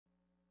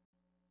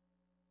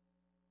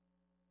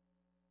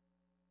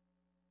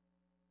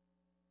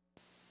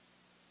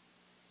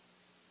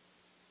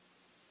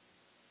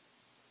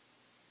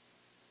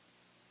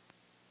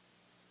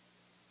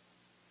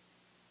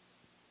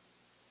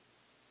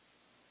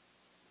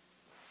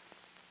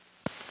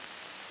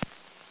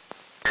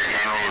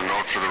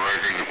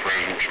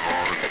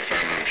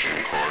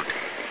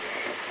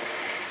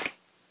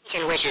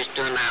wishes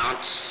to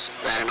announce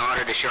that in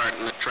order to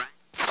shorten the trial,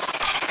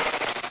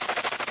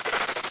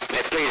 may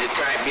it please the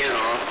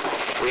tribunal,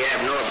 we have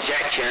no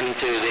objection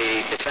to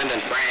the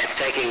defendant Brandt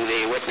taking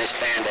the witness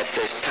stand at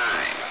this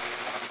time.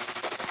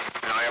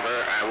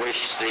 However, I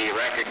wish the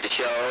record to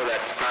show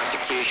that the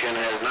prosecution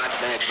has not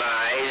been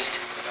advised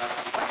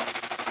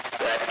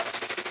that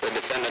the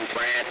defendant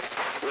Brandt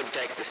would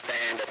take the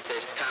stand at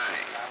this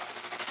time.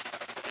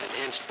 And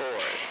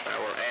henceforth,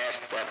 I will ask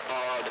that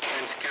all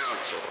defense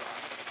counsel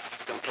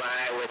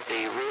comply with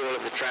the rule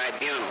of the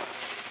tribunal,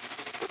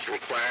 which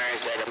requires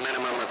that a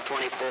minimum of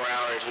 24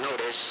 hours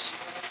notice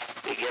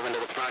be given to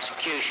the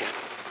prosecution.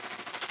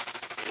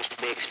 It is to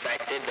be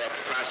expected that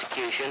the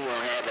prosecution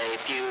will have a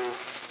few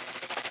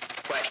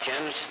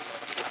questions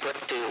to put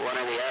to one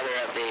or the other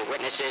of the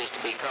witnesses to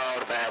be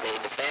called by the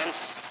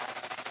defense.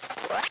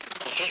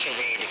 Each of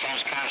the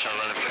defense counsel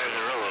will observe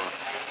the rule.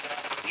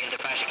 Give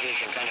the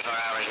prosecution 24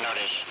 hours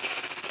notice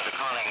for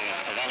calling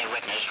of any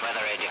witness,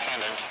 whether a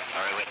defendant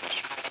or a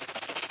witness.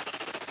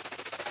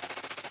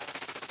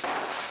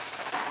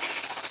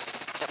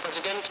 Herr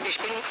Präsident, ich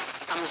bin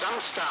am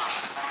Samstag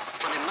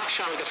von dem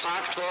Marschall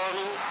gefragt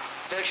worden,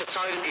 welche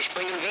Zeugen ich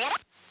bringen werde.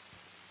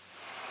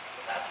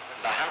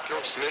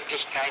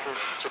 Behandlungsmöglichkeiten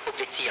zu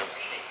publizieren.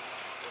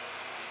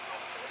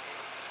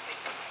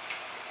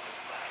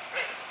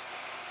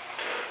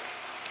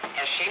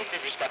 Er schämte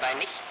sich dabei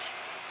nicht.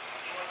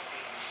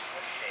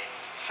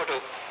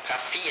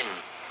 Fotografien.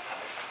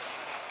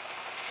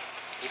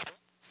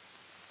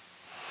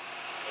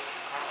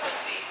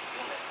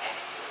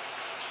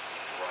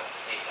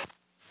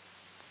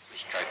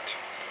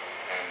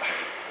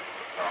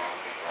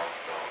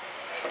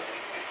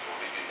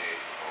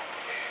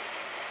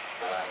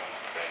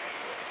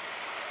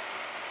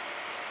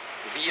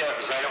 Wir,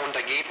 seine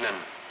Untergebenen,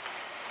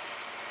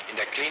 in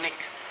der Klinik,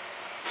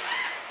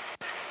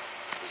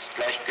 es ist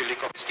gleichgültig,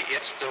 ob es die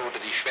Ärzte oder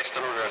die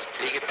Schwestern oder das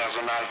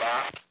Pflegepersonal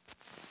war,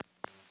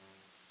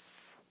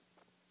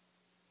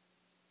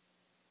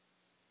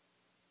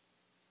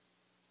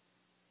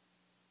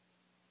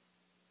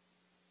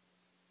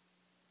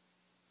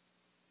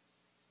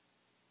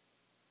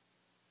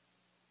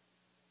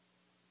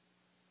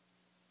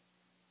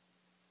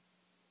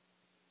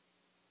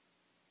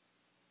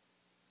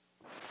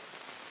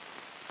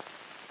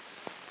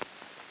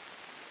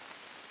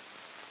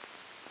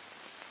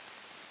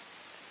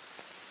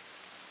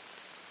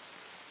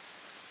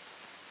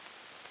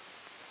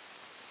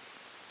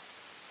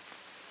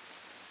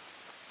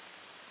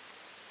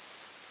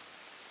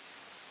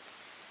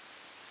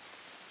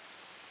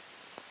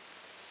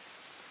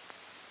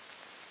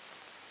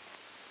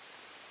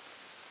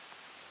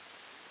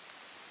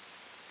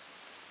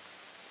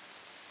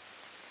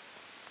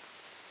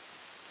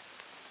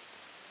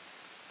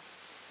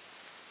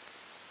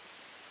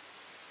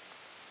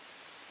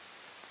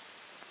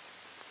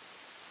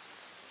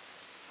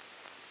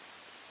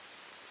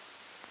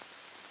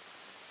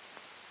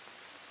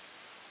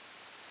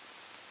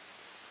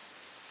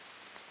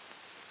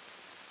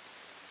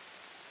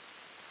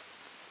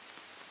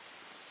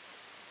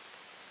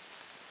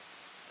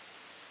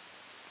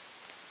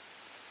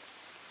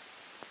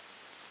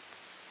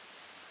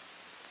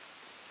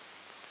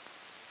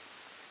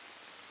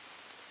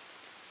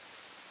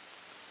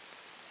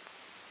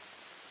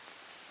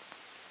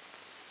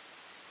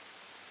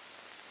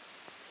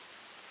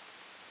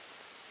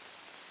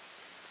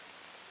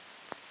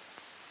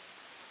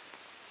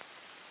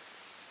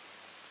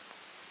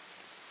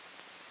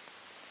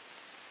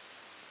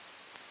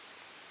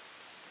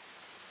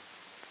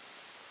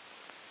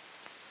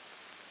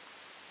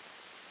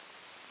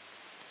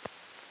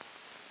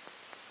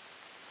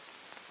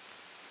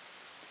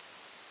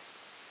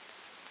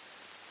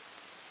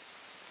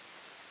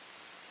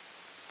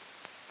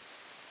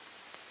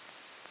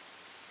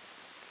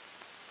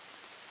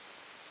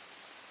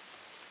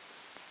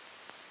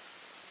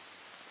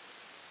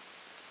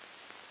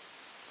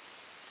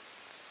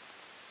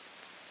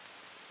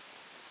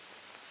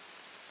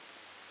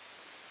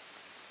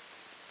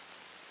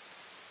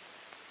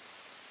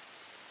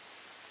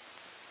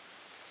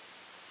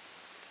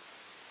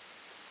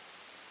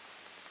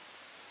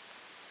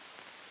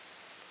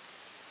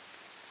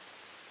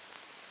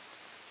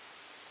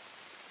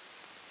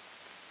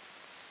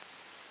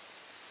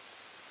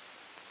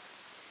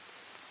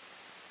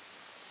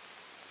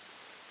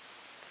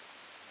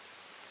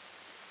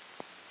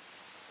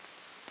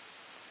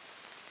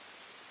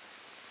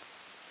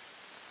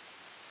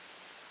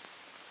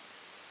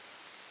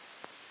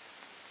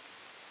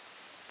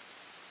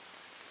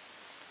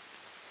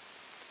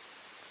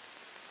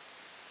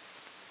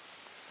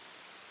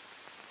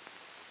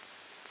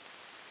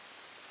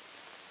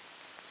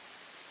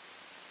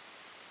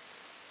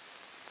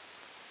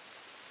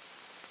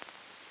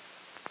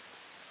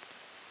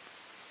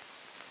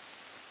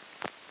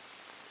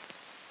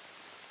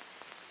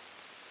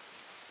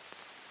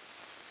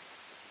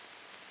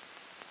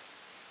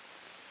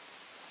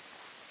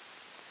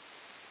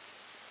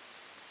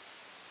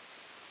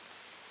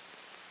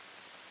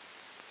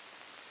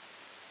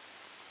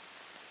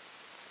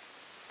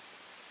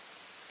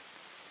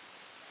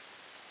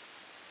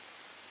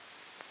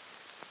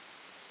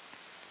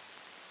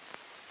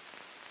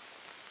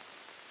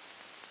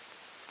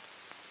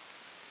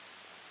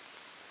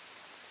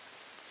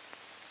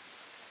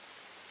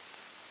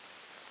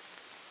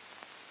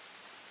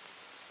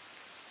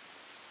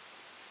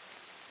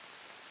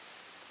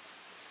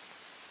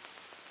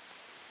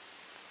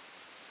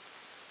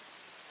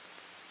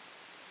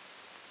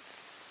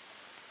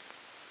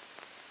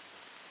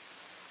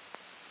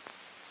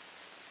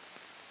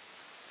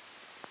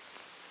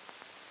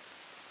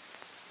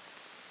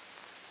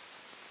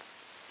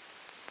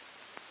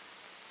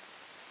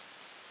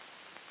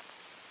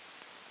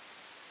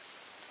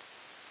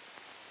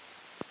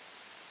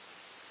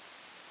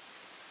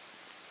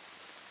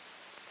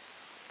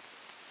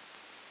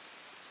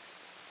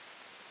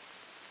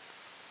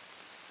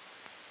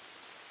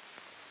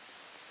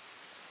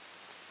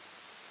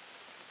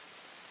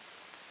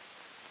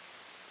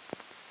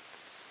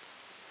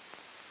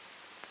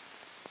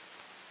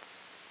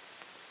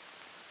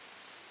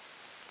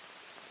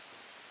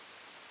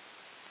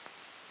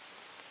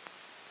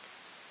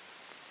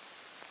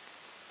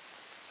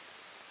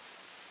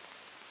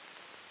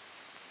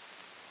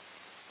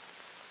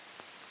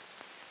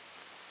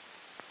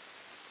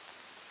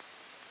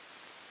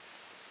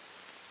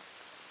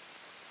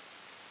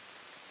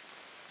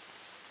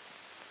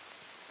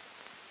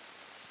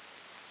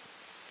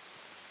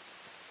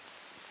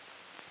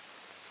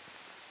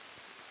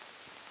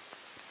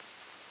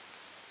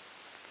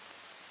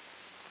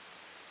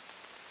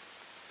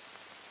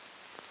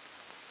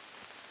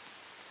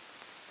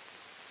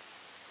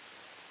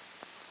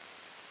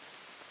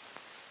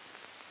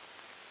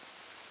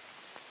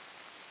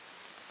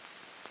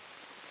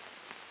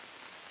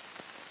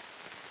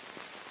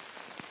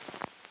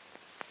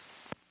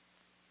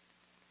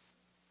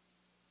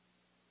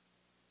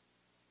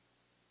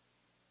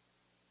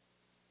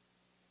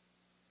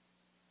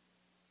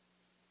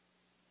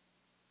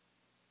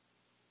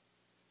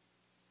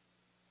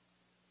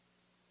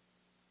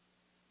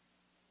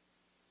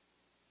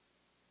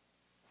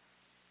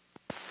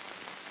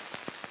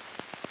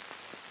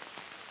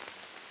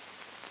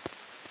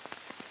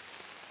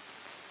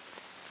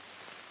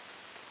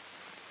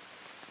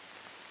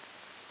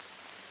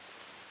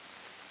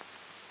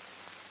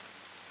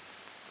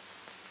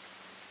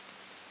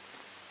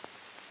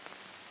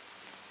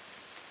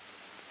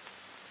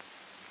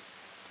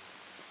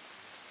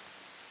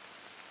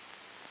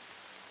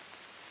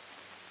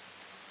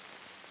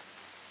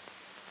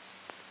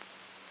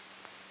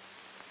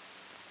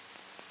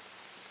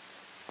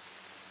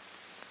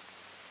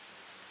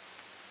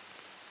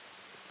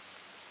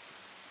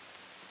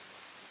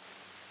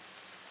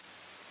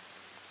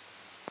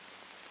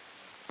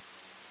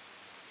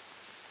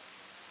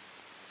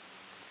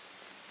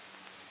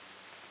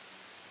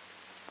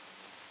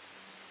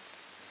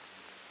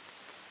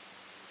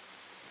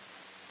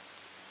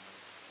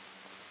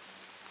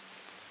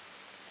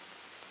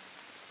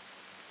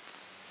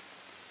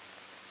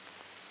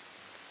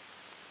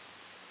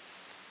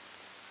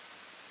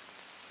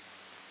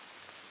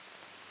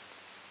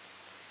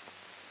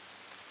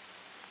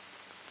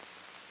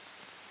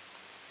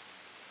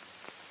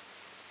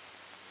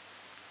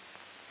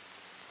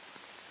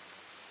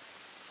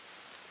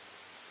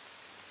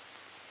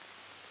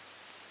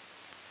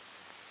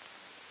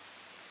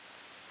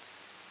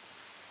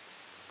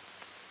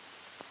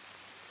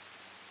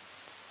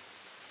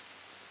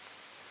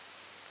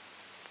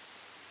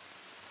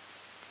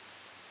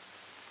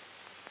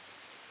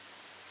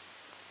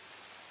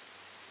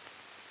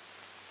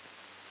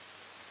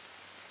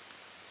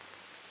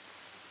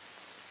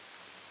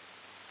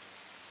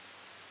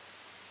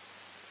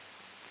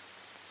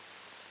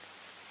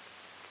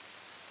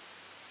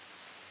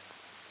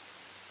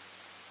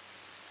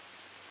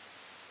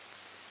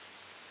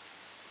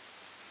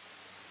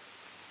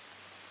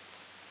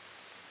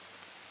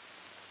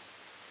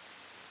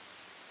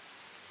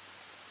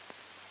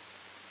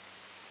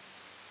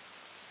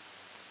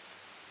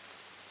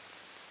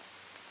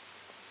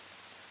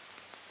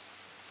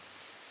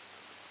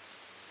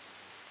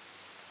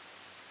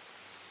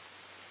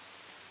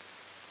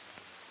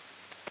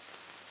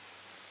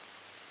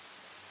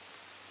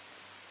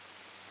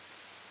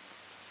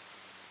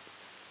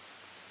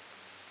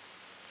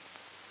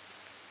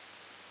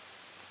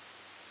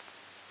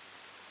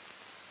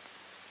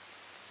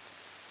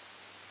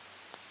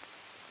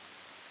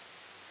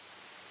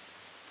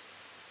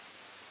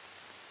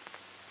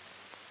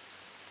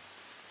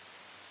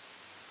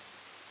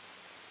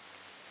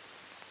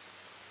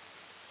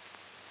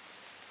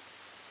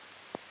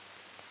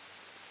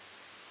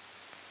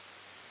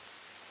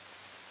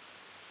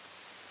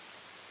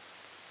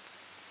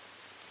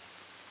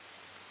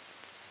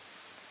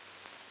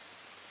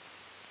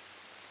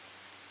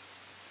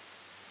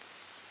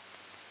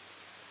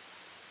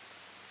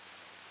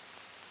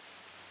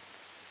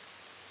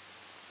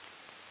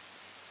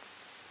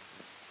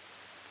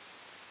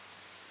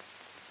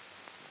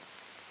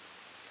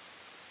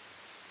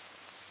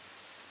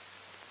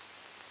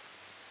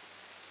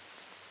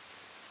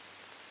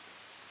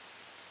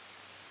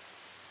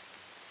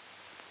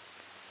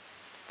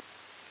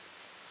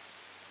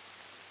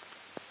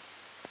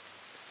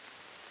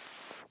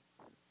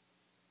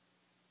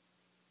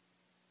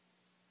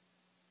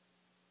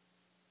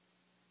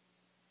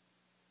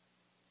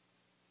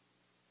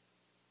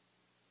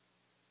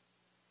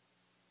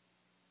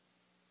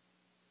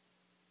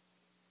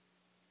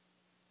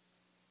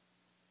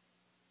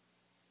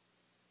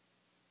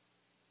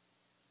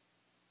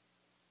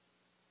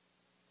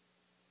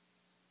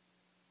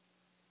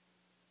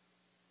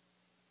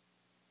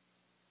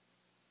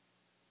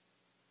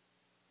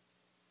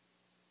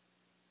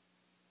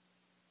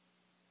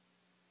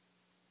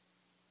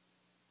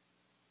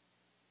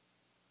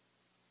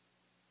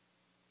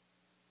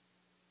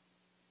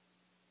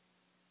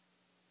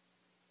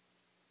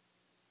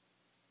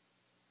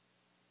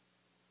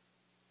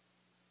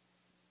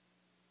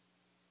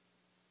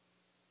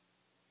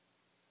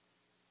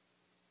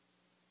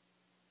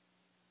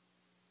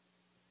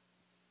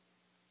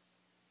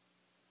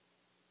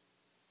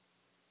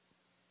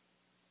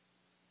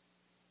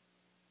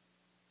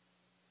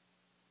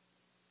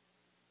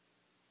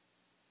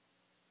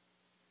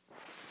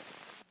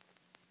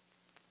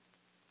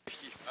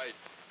 Öffentlichkeit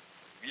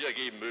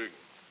wiedergeben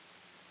mögen.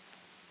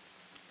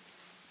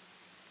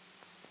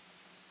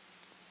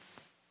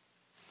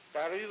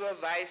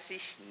 Darüber weiß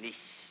ich nicht,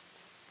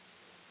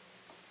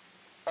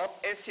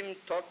 ob es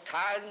im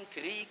totalen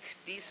Krieg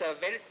dieser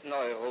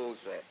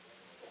Weltneurose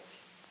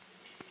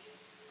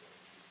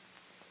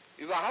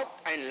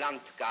überhaupt ein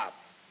Land gab,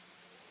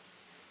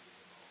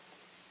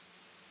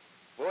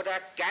 wo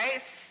der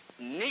Geist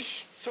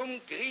nicht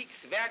zum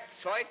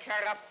Kriegswerkzeug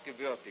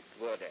herabgewürdigt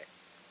wurde.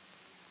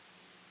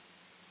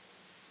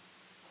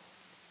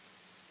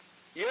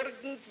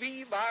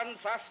 Irgendwie waren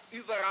fast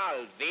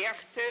überall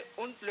Werte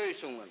und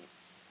Lösungen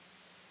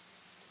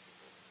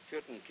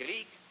für den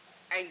Krieg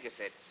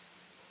eingesetzt.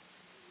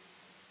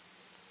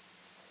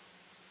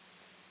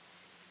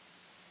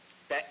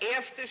 Der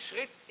erste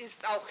Schritt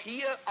ist auch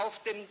hier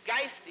auf dem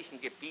geistlichen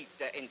Gebiet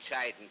der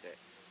entscheidende.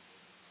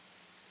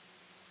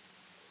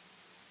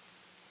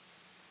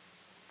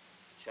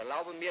 Ich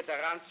erlaube mir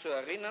daran zu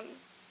erinnern,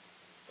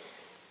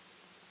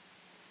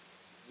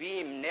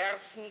 wie im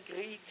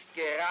Nervenkrieg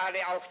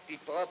gerade auch die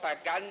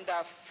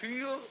Propaganda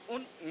für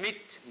und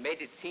mit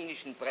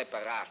medizinischen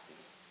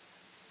Präparaten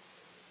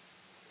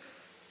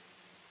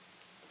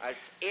als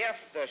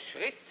erster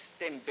Schritt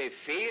den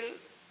Befehl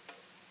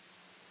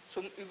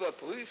zum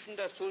Überprüfen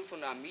der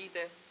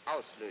Sulfonamide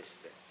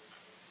auslöste.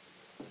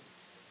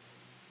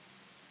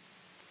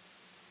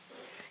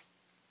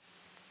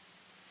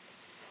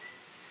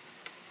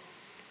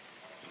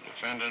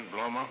 Defendant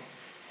Blomer.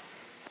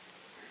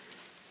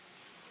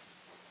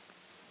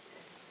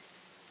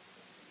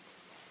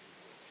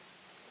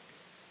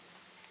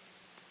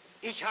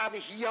 Ich habe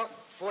hier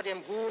vor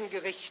dem Hohen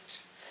Gericht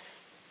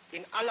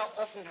in aller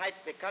Offenheit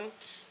bekannt,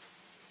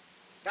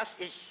 dass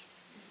ich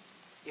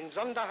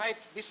insonderheit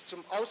bis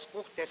zum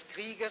Ausbruch des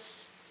Krieges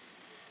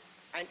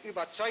ein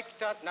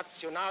überzeugter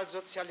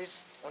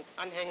Nationalsozialist und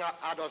Anhänger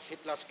Adolf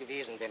Hitlers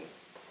gewesen bin.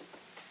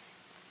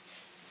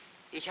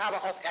 Ich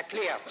habe auch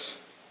erklärt,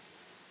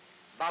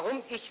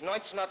 warum ich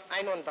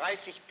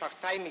 1931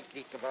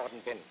 Parteimitglied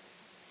geworden bin.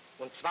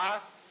 Und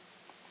zwar,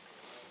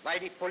 weil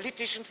die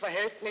politischen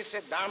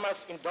Verhältnisse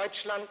damals in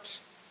Deutschland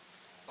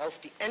auf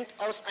die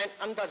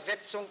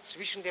Endauseinandersetzung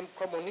zwischen dem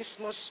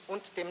Kommunismus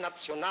und dem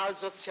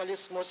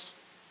Nationalsozialismus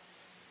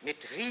mit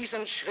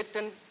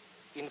Riesenschritten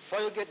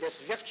infolge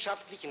des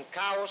wirtschaftlichen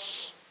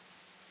Chaos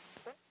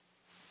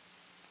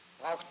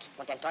braucht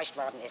und enttäuscht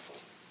worden ist.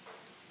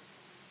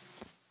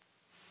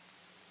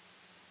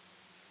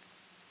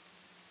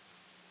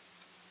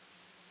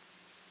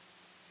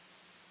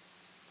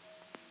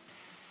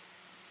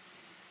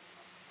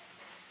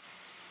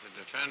 The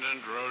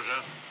defendant,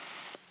 Rosa.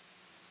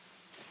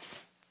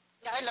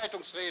 Die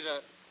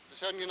Einleitungsrede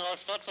des Herrn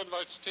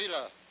Generalstaatsanwalts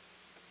Taylor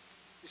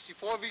ist die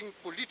vorwiegend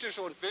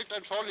politische und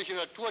weltanschauliche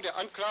Natur der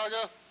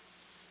Anklage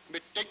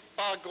mit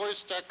denkbar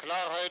größter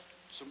Klarheit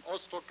zum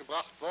Ausdruck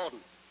gebracht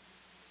worden.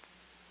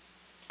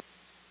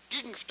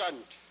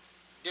 Gegenstand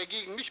der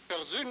gegen mich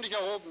persönlich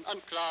erhobenen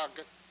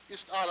Anklage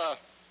ist aber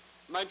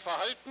mein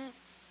Verhalten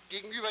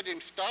gegenüber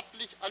den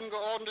staatlich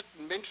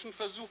angeordneten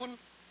Menschenversuchen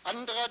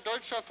anderer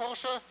deutscher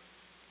Forscher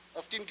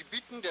auf den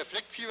Gebieten der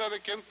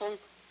Fleckfieberbekämpfung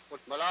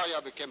und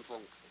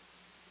Malariabekämpfung.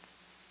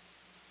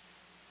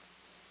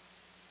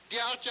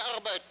 Derartige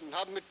Arbeiten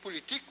haben mit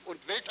Politik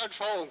und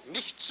Weltanschauung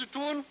nichts zu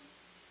tun,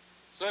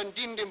 sondern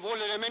dienen dem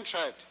Wohle der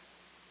Menschheit.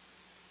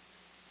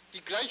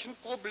 Die gleichen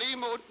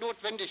Probleme und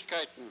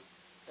Notwendigkeiten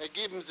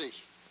ergeben sich,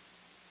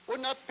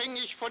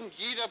 unabhängig von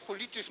jeder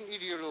politischen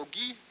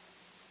Ideologie,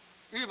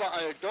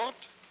 überall dort,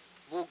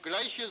 wo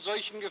gleiche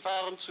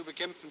Seuchengefahren zu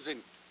bekämpfen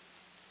sind.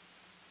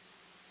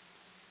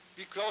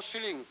 Wie Klaus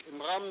Schilling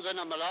im Rahmen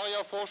seiner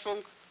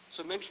Malariaforschung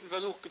zum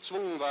Menschenversuch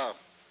gezwungen war,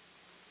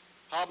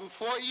 haben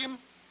vor ihm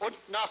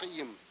und nach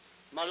ihm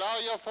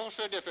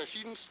Malariaforscher der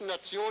verschiedensten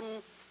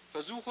Nationen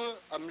Versuche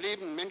am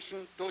lebenden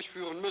Menschen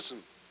durchführen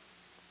müssen.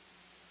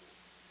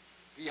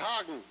 Wie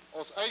Hagen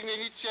aus eigener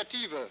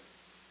Initiative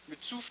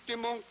mit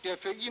Zustimmung der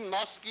für ihn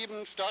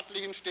maßgebenden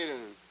staatlichen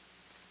Stellen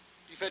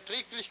die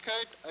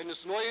Verträglichkeit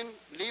eines neuen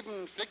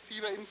lebenden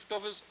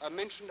Fleckfieberimpfstoffes am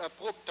Menschen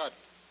erprobt hat,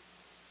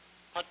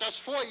 hat das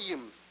vor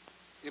ihm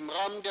im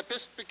Rahmen der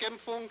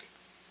Pestbekämpfung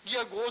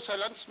ihr großer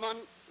Landsmann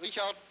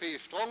Richard P.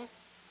 Strong,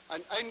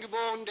 ein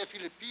Eingeborener der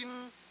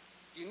Philippinen,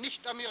 die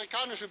nicht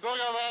amerikanische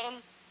Bürger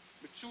waren,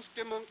 mit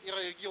Zustimmung ihrer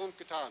Regierung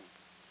getan.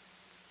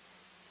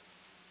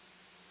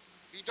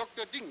 Wie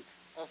Dr. Dink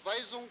auf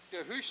Weisung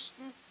der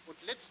höchsten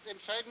und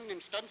letztentscheidenden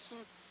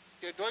Instanzen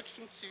der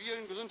deutschen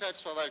zivilen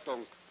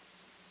Gesundheitsverwaltung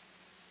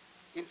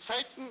in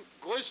Zeiten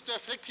größter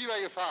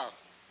Fleckfiebergefahr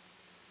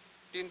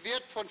den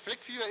Wert von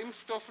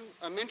Fleckfieberimpfstoffen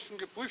am Menschen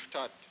geprüft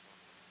hat,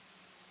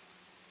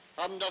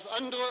 haben das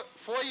andere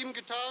vor ihm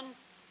getan,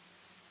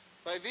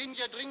 bei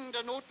weniger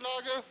dringender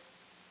Notlage,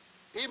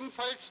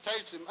 ebenfalls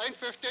teils im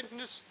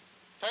Einverständnis,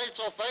 teils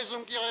auf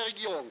Weisung ihrer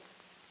Regierung.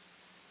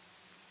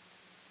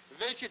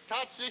 Welche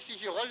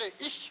tatsächliche Rolle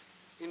ich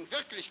in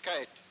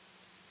Wirklichkeit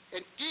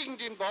entgegen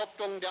den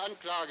Behauptungen der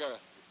Anklage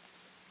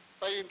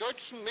bei den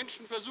deutschen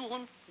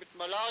Menschenversuchen mit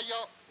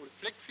Malaria und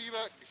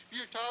Fleckfieber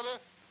gespielt habe,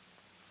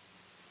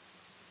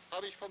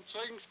 habe ich vom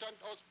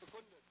Zeugenstand aus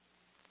bekundet.